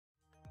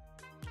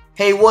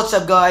Hey, what's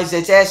up guys,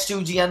 it's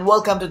S2G and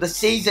welcome to the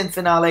season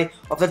finale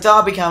of the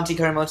Derby County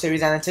Career Mode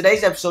series, and in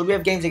today's episode we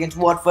have games against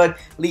Watford,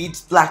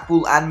 Leeds,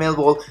 Blackpool and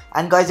Millwall.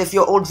 And guys, if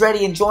you're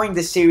already enjoying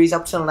this series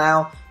up till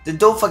now, then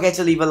don't forget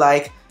to leave a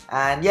like.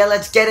 And yeah,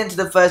 let's get into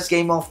the first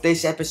game of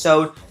this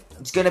episode.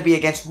 It's going to be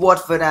against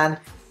Watford, and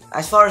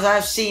as far as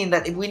I've seen,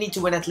 that we need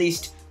to win at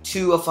least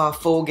 2 of our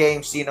 4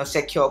 games to,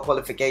 secure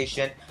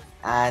qualification.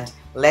 And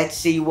let's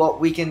see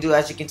what we can do.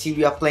 As you can see,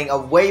 we are playing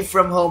away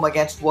from home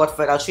against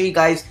Watford. I'll show you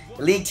guys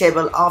the league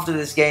table after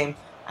this game,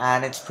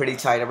 and it's pretty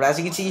tight. But as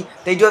you can see,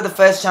 they do have the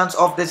first chance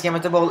of this game,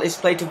 at the ball is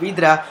played to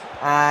Vidra,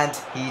 and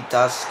he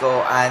does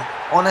score. And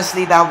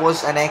honestly, that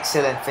was an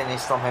excellent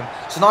finish from him.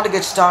 So not a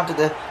good start to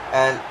the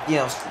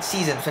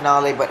season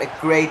finale, but a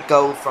great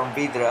goal from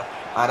Vidra.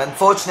 And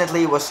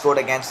unfortunately, it was scored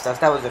against us.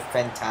 That was a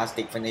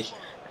fantastic finish.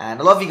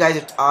 And a lot of you guys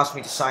have asked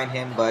me to sign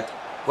him, but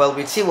well,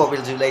 we'll see what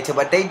we'll do later.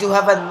 But they do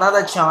have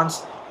another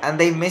chance, and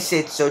they miss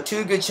it. So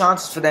 2 good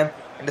chances for them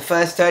in the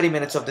first 30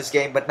 minutes of this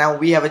game. But now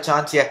we have a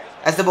chance here,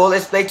 as the ball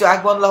is played to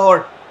Akbon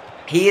Lahore.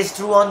 He is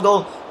through on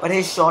goal, but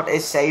his shot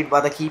is saved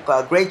by the keeper.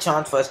 A great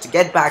chance for us to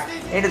get back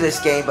into this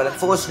game, but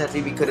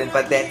unfortunately we couldn't.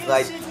 But then,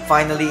 guys,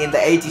 finally in the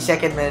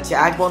 82nd minute here,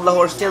 Akbon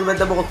Lahore still with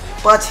the ball,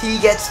 but he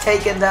gets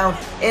taken down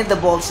in the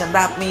box, and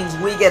that means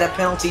we get a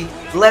penalty,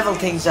 level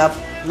things up.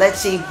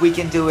 Let's see if we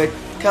can do it.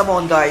 Come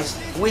on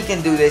guys, we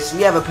can do this.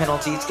 We have a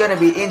penalty. It's going to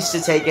be Ince to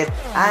take it,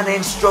 and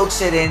then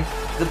strokes it in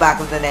the back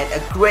of the net.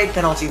 A great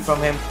penalty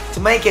from him to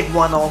make it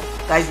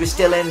 1-0. Guys, we're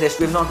still in this.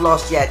 We've not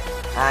lost yet,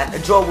 and a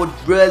draw would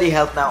really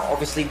help now.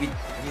 Obviously,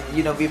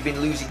 we've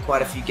been losing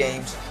quite a few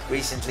games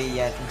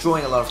recently and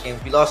drawing a lot of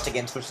games. We lost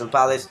against Crystal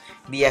Palace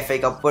in the FA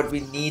Cup, but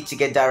we need to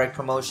get direct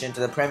promotion to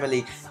the Premier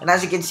League. And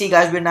as you can see,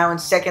 guys, we're now in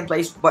 2nd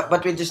place, but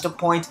we're just a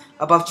point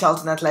above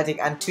Charlton Athletic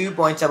and 2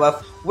 points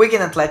above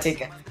Wigan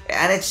Athletic.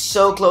 And it's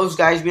so close,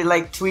 guys. We're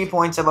like 3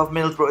 points above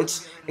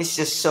Middlesbrough. It's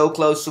just so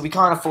close, so we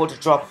can't afford to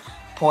drop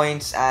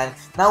points. And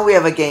now we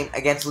have a game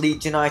against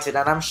Leeds United,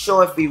 and I'm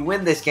sure if we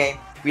win this game,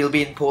 we'll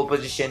be in pole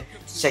position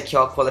to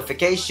secure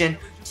qualification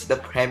to the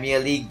Premier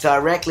League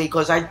directly,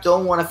 because I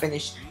don't want to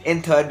finish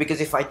in 3rd,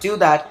 because if I do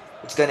that,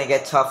 it's going to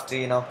get tough to,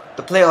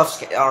 the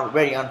playoffs are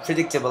very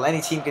unpredictable.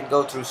 Any team can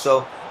go through.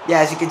 So yeah,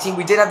 as you can see,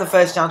 we did have the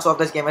first chance of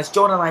this game, as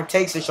Jordan Ibe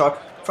takes the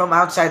shot from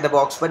outside the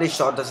box, but his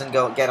shot doesn't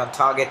get on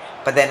target.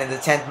 But then in the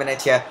 10th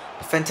minute here,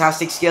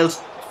 fantastic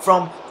skills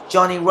from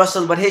Johnny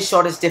Russell, but his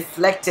shot is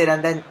deflected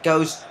and then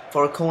goes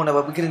for a corner,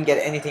 but we couldn't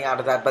get anything out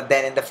of that. But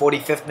then in the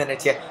 45th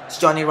minute here, it's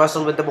Johnny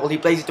Russell with the ball. He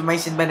plays it to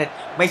Mason Bennett.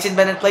 Mason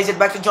Bennett plays it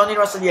back to Johnny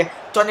Russell here.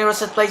 Johnny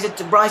Russell plays it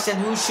to Bryson,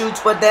 who shoots,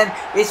 but then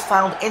is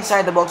found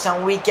inside the box,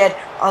 and we get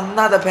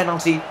another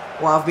penalty.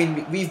 Well,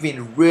 we've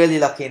been really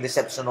lucky in this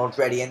episode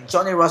already, and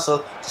Johnny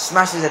Russell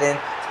smashes it in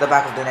to the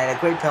back of the net. A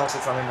great penalty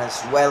from him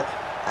as well.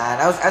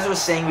 And as I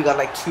was saying, we got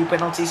like 2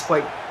 penalties,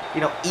 quite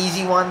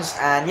easy ones.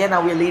 And yeah,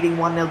 now we're leading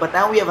 1-0, but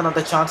now we have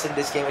another chance in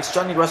this game. It's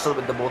Johnny Russell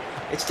with the ball.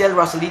 It's still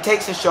Russell. He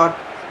takes a shot,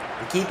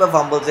 the keeper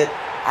fumbles it,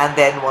 and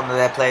then one of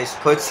their players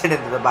puts it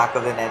into the back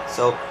of the net.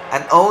 So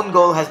an own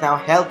goal has now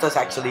helped us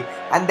actually.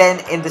 And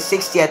then in the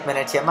 60th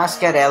minute here,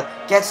 Mascarell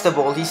gets the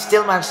ball. He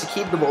still managed to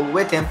keep the ball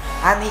with him,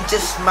 and he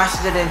just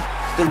smashes it in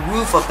the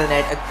roof of the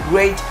net. A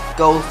great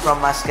goal from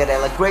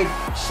Mascarell, a great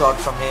shot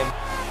from him.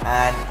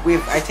 And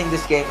I think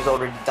this game is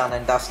already done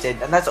and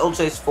dusted, and that's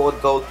also his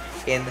 4th goal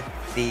in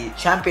the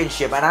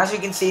championship. And as you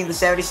can see, in the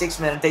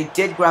 76th minute, they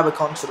did grab a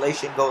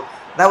consolation goal.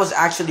 That was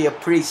actually a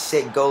pretty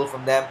sick goal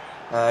from them.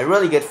 A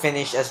really good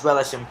finish, as well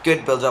as some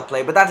good build-up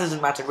play, but that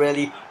doesn't matter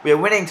really. We're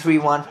winning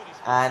 3-1,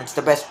 and it's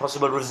the best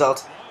possible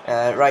result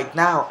right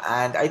now.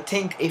 And I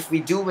think if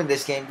we do win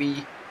this game,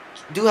 we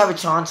do have a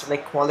chance of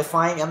like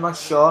qualifying. I'm not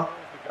sure,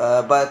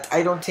 but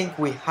I don't think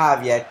we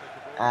have yet.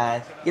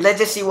 And yeah, let's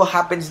just see what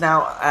happens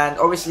now. And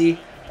obviously,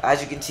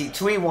 as you can see,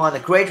 3-1, a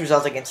great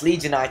result against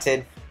Leeds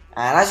United.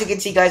 And as you can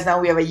see, guys, now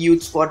we have a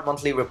youth squad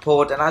monthly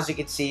report. And as you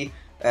can see,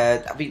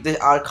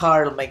 our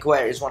Carl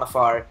Maguire is one of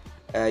our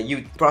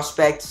youth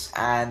prospects,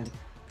 and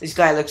this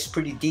guy looks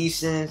pretty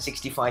decent.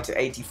 65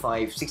 to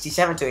 85,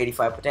 67 to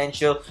 85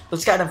 potential.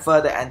 Let's scan him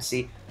further and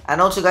see. And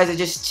also, guys, I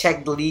just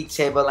checked the league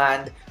table,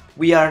 and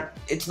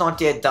it's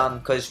not yet done,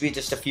 because we're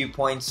just a few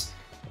points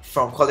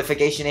from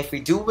qualification. If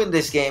we do win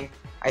this game,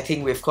 I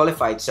think we've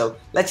qualified. So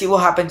let's see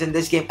what happens in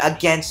this game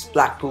against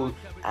Blackpool.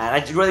 And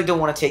I really don't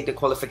want to take the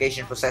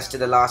qualification process to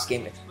the last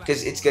game,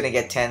 because it's going to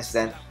get tense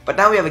then. But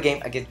now we have a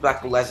game against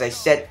Blackpool. As I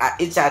said,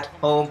 it's at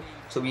home,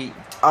 so we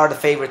are the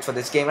favourites for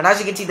this game. And as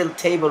you can see the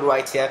table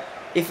right here,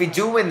 if we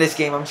do win this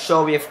game, I'm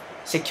sure we have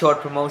secured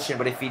promotion.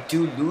 But if we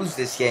do lose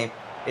this game,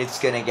 it's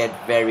going to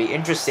get very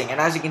interesting. And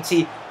as you can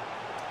see,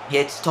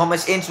 it's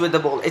Thomas Ince with the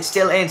ball. It's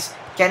still Ince.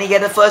 Can he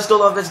get the first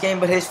goal of this game?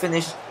 But his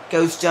finish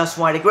goes just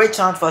wide. A great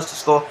chance for us to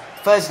score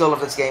first goal of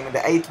this game in the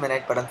 8th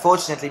minute, but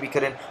unfortunately we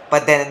couldn't.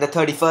 But then in the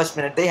 31st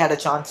minute, they had a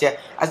chance here,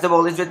 as the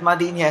ball is with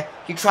Madine here.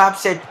 He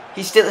traps it.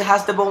 He still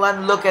has the ball,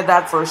 and look at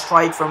that for a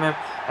strike from him.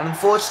 and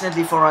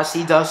unfortunately for us,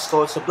 he does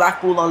score. So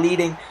Blackpool are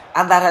leading,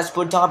 and that has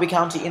put Derby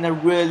County in a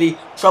really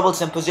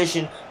troublesome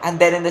position. And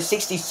then in the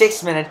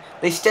 66th minute,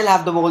 they still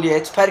have the ball here.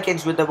 It's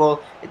Perkins with the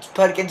ball. It's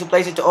Perkins who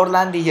plays it to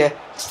Orlandi here.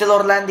 Still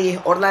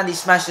Orlandi. Orlandi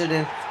smashes it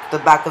in the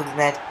back of the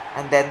net,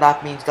 and then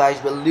that means,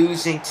 guys, we're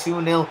losing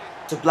 2-0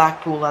 to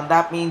Blackpool, and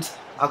that means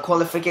our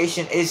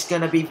qualification is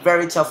going to be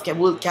very tough. Can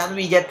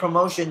we get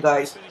promotion,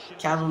 guys?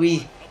 Can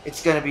we?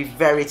 It's going to be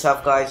very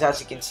tough, guys.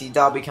 As you can see,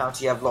 Derby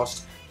County have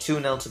lost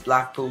 2-0 to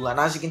Blackpool, and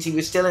as you can see,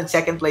 we're still in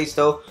second place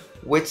though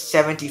with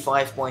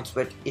 75 points.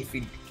 But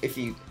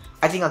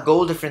I think our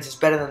goal difference is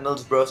better than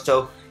Middlesbrough.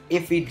 So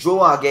if we draw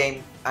our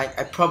game, I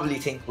probably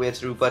think we're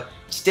through, but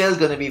still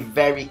going to be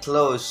very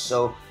close.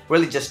 So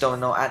really just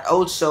don't know. And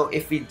also,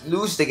 if we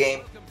lose the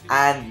game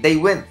and they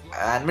win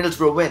and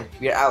Middlesbrough win,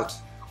 we're out.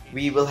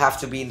 We will have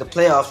to be in the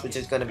playoffs, which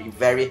is going to be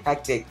very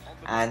hectic.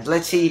 And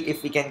let's see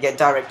if we can get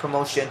direct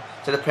promotion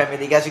to the Premier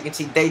League. As you can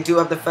see, they do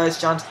have the first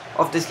chance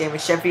of this game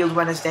with Sheffield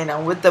Wednesday.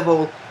 Now with the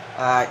ball,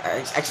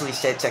 I actually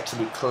said it's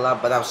actually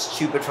club, but that was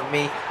stupid from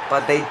me.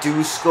 But they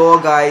do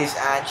score, guys,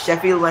 and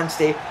Sheffield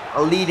Wednesday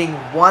are leading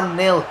 1-0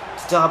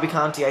 to Derby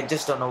County. I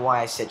just don't know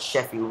why I said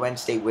Sheffield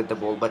Wednesday with the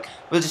ball, but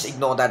we'll just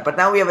ignore that. But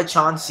now we have a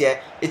chance here.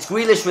 It's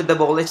Grealish with the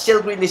ball. It's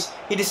still Grealish.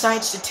 He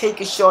decides to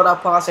take a short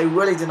up pass. I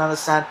really didn't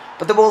understand.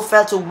 But the ball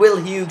fell to Will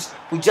Hughes,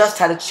 who just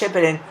had to chip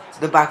it in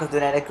to the back of the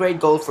net. A great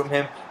goal from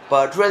him.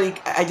 But really,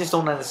 I just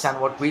don't understand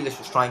what Grealish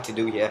was trying to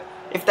do here.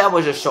 If that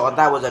was a shot,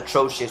 that was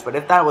atrocious. But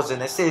if that was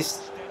an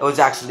assist, it was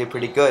actually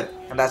pretty good.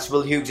 And that's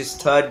Will Hughes'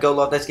 third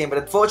goal of this game. But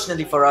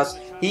unfortunately for us,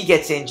 he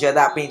gets injured.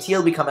 That means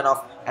he'll be coming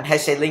off, and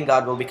Jesse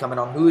Lingard will be coming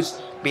on, who's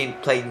been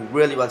playing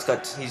really well.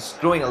 He's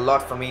growing a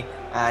lot for me,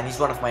 and he's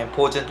one of my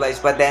important players.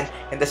 But then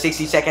in the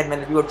 62nd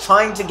minute, we were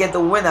trying to get the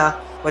winner,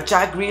 but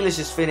Jack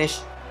Grealish's finish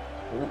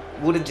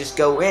wouldn't just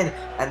go in.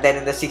 And then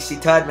in the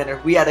 63rd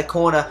minute, we had a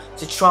corner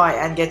to try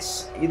and get,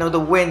 the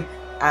win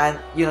and,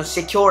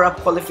 secure a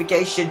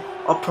qualification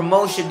or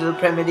promotion to the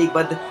Premier League,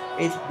 but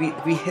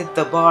we hit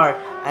the bar.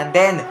 And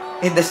then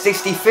in the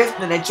 65th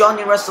minute,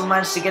 Johnny Russell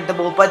managed to get the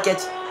ball, but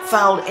gets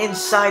fouled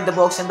inside the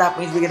box, and that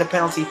means we get a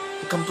penalty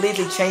to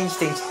completely change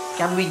things.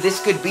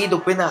 This could be the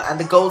winner and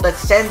the goal that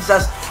sends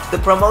us to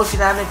the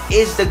promotion, and it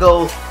is the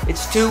goal.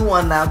 It's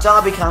 2-1 now.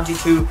 Derby County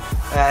 2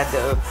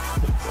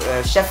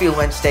 and Sheffield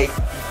Wednesday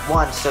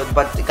 1. So,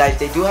 but guys,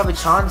 they do have a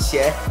chance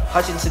here.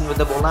 Hutchinson with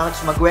the ball. Now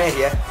it's Maguire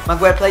here.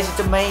 Maguire plays it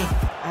to May,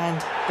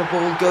 and the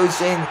ball goes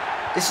in.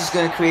 This is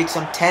going to create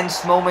some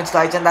tense moments,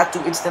 guys, and that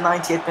too, it's the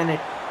 90th minute.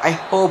 I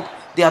hope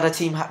the other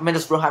team,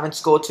 Middlesbrough, haven't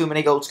scored too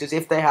many goals, because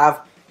if they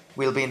have,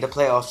 we'll be in the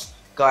playoffs.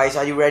 Guys,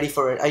 are you ready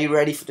for it? Are you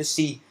ready to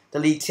see the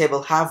league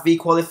table? Have we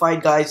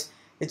qualified, guys?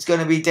 It's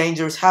going to be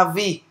dangerous. Have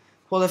we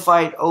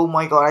qualified? Oh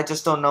my god, I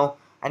just don't know.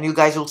 And you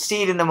guys will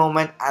see it in a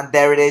moment. And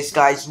there it is,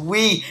 guys.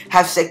 We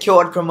have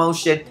secured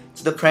promotion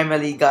to the Premier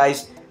League,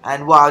 guys.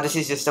 And wow, this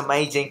is just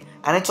amazing.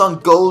 And it's on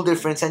goal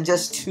difference, and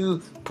just 2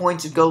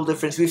 points of goal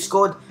difference. We've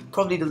scored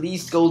probably the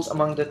least goals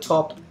among the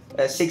top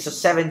 6 or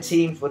 7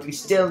 teams, but we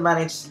still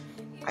managed.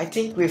 I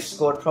think we've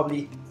scored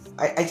probably,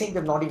 I think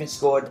we've not even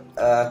scored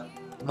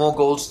more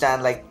goals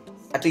than like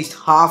at least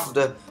half of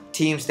the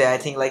teams there. I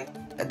think like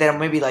there are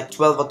maybe like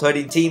 12 or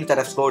 13 teams that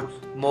have scored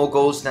more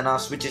goals than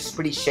us, which is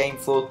pretty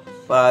shameful.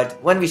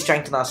 But when we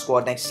strengthen our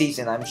squad next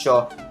season, I'm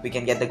sure we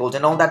can get the goals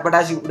and all that. But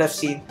as you would have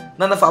seen,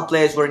 none of our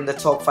players were in the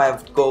top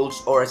 5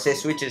 goals or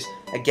assists, which is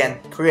again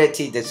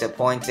pretty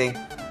disappointing.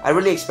 I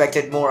really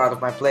expected more out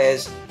of my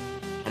players,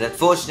 and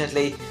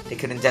unfortunately they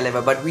couldn't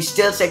deliver. But we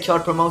still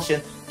secured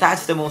promotion.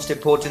 That's the most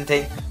important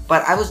thing.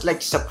 But I was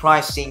like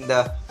surprised seeing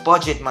the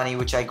budget money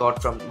which I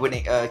got from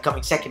winning,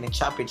 coming second in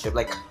championship.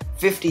 Like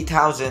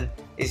 50,000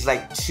 is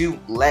like too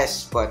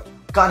less, but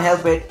can't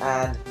help it.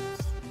 And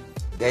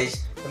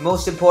guys, the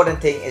most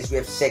important thing is we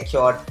have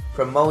secured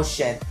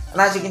promotion. And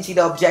as you can see,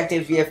 the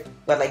objectives we have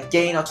got like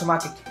gain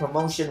automatic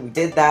promotion. We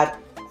did that,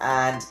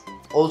 and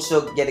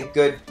also get a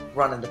good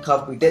run in the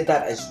cup. We did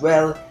that as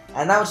well.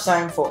 And now it's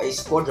time for a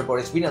squad report.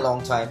 It's been a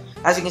long time.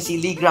 As you can see,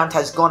 Lee Grant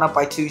has gone up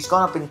by 2. He's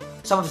gone up in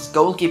some of his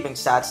goalkeeping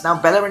stats. Now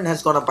Bellerin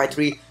has gone up by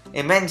 3.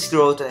 Immense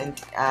growth,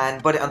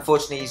 but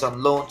unfortunately he's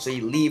on loan, so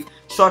he'll leave.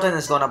 Shorten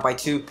has gone up by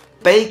 2.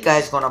 Baker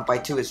has gone up by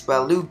 2 as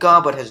well. Luke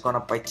Garbett has gone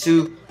up by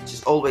 2, which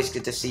is always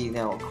good to see.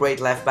 Great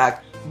left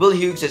back. Will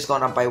Hughes has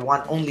gone up by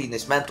 1, only in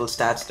his mental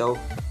stats though.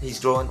 He's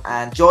grown,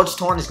 and George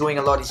Thorne is growing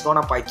a lot. He's gone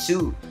up by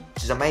 2,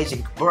 which is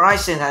amazing.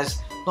 Bryson has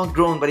not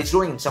grown, but he's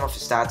growing in some of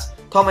his stats.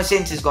 Thomas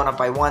Ince has gone up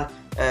by 1.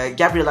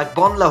 Gabriel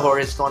Bonlahor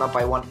has gone up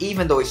by 1,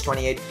 even though he's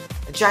 28.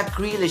 Jack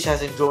Grealish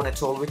hasn't grown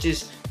at all, which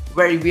is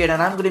very weird,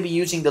 and I'm going to be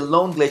using the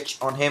loan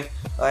glitch on him.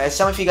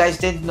 Some of you guys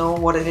didn't know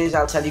what it is.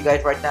 I'll tell you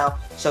guys right now.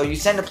 So you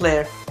send a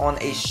player on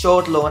a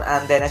short loan,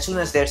 and then as soon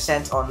as they're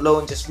sent on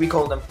loan, just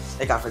recall them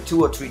like after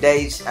 2 or 3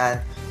 days, and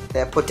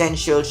their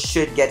potential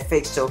should get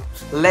fixed. So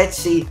let's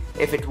see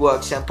if it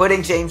works. I'm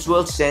putting James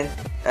Wilson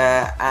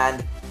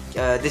and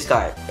this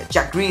guy,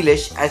 Jack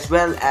Grealish, as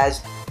well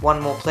as one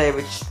more player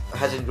which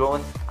hasn't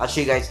grown. I'll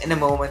show you guys in a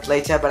moment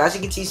later. But as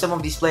you can see, some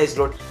of these players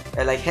grown,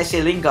 like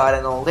Hesse Lingard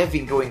and all, they've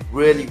been growing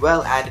really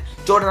well. And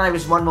Jordan Ibe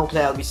is one more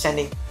player I'll be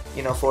sending,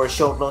 you know, for a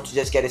short loan to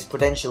just get his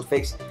potential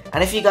fixed.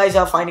 And if you guys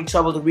are finding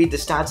trouble to read the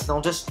stats,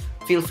 then just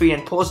feel free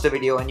and pause the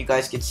video and you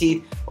guys can see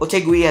it.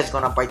 Otegui has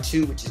gone up by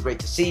 2, which is great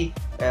to see.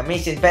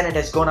 Mason Bennett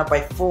has gone up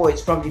by 4.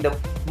 It's probably the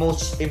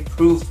most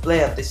improved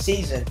player of the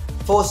season.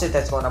 Fawcett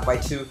has gone up by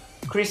 2.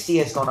 Christie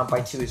has gone up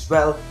by 2 as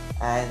well.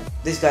 And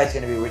this guy's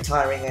going to be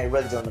retiring. I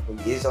really don't know who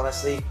he is,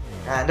 honestly.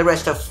 And the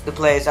rest of the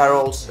players are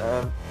all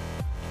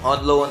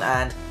on loan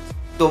and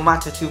don't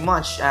matter too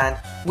much. And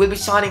we'll be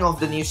signing off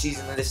the new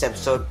season in this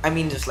episode. I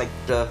mean, just like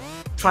the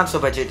transfer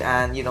budget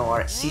and, you know,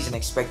 our season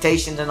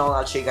expectations and all.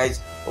 I'll show you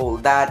guys all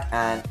that.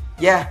 And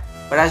yeah,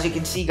 but as you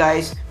can see,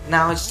 guys,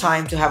 now it's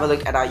time to have a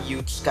look at our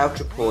youth scout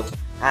report.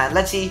 And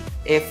let's see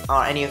if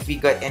any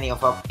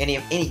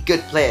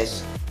good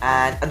players.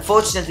 And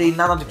unfortunately,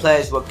 none of the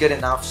players were good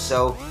enough.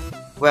 So,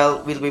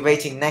 well, we'll be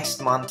waiting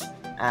next month.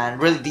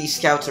 And really, these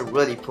scouts are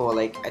really poor.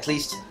 Like, at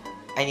least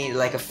I need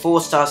like a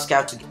 4-star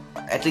scout to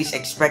at least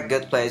expect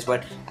good players.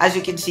 But as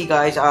you can see,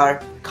 guys,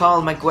 our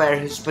Carl Maguire,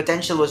 whose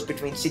potential was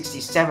between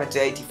 67 to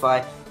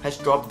 85, has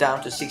dropped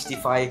down to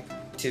 65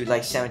 to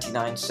like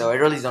 79. So I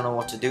really don't know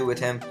what to do with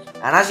him.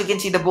 And as you can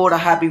see, the board are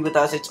happy with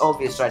us. It's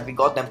obvious, right? We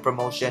got them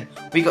promotion.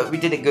 We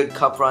did a good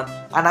cup run.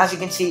 And as you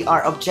can see,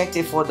 our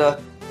objective for the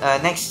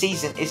next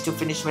season is to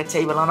finish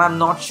mid-table, and I'm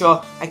not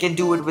sure I can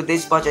do it with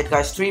this budget,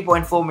 guys.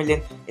 3.4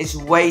 million is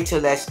way too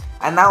less.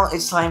 And now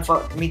it's time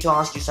for me to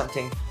ask you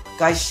something,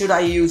 guys. Should I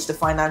use the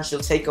financial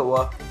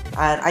takeover?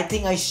 And I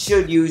think I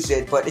should use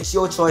it, but it's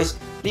your choice.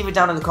 Leave it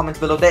down in the comments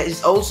below. There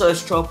is also a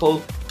straw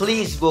poll.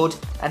 Please vote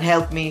and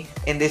help me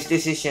in this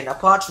decision.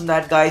 Apart from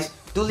that, guys,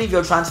 do leave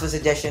your transfer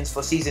suggestions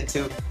for season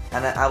 2,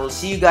 and I will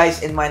see you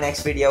guys in my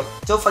next video.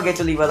 Don't forget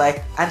to leave a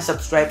like and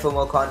subscribe for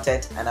more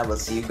content, and I will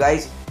see you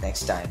guys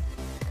next time.